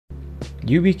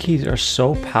YubiKeys are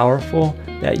so powerful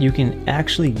that you can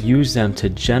actually use them to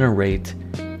generate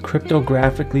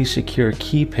cryptographically secure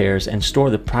key pairs and store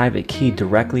the private key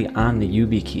directly on the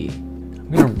YubiKey.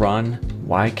 I'm going to run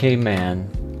ykman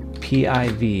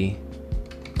piv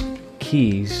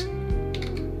keys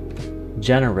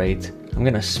generate. I'm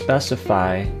going to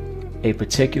specify a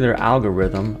particular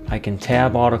algorithm. I can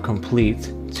tab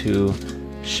autocomplete to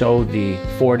show the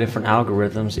 4 different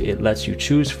algorithms it lets you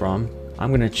choose from. I'm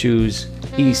going to choose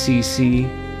ECC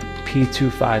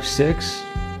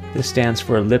P256. This stands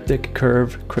for elliptic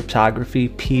curve cryptography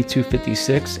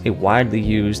P256, a widely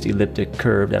used elliptic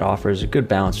curve that offers a good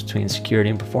balance between security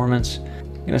and performance.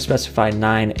 I'm going to specify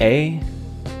 9A.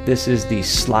 This is the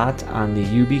slot on the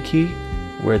YubiKey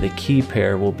where the key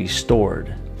pair will be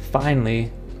stored.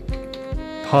 Finally,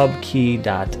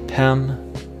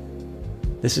 pubkey.pem.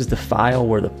 This is the file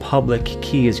where the public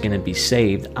key is going to be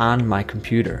saved on my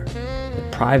computer. The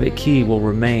private key will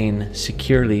remain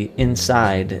securely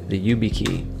inside the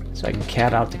YubiKey. So I can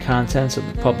cat out the contents of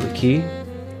the public key.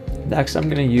 Next, I'm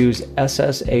going to use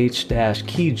SSH-keygen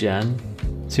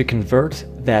to convert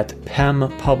that PEM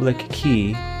public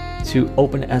key to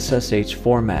OpenSSH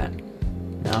format.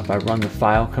 Now if I run the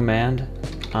file command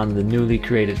on the newly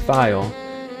created file,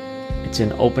 it's in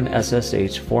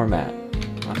OpenSSH format.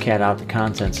 I'll cat out the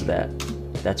contents of that.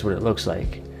 That's what it looks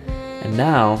like. And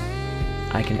now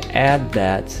I can add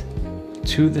that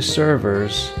to the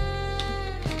server's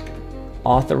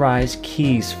authorized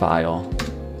keys file.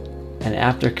 And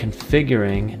after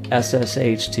configuring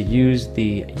SSH to use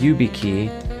the YubiKey,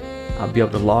 I'll be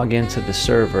able to log into the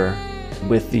server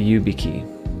with the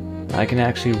YubiKey. I can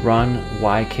actually run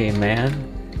ykman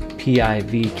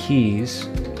piv keys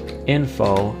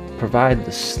info, provide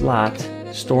the slot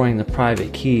storing the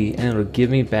private key, and it'll give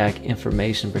me back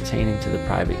information pertaining to the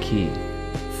private key.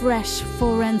 Fresh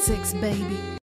forensics, baby.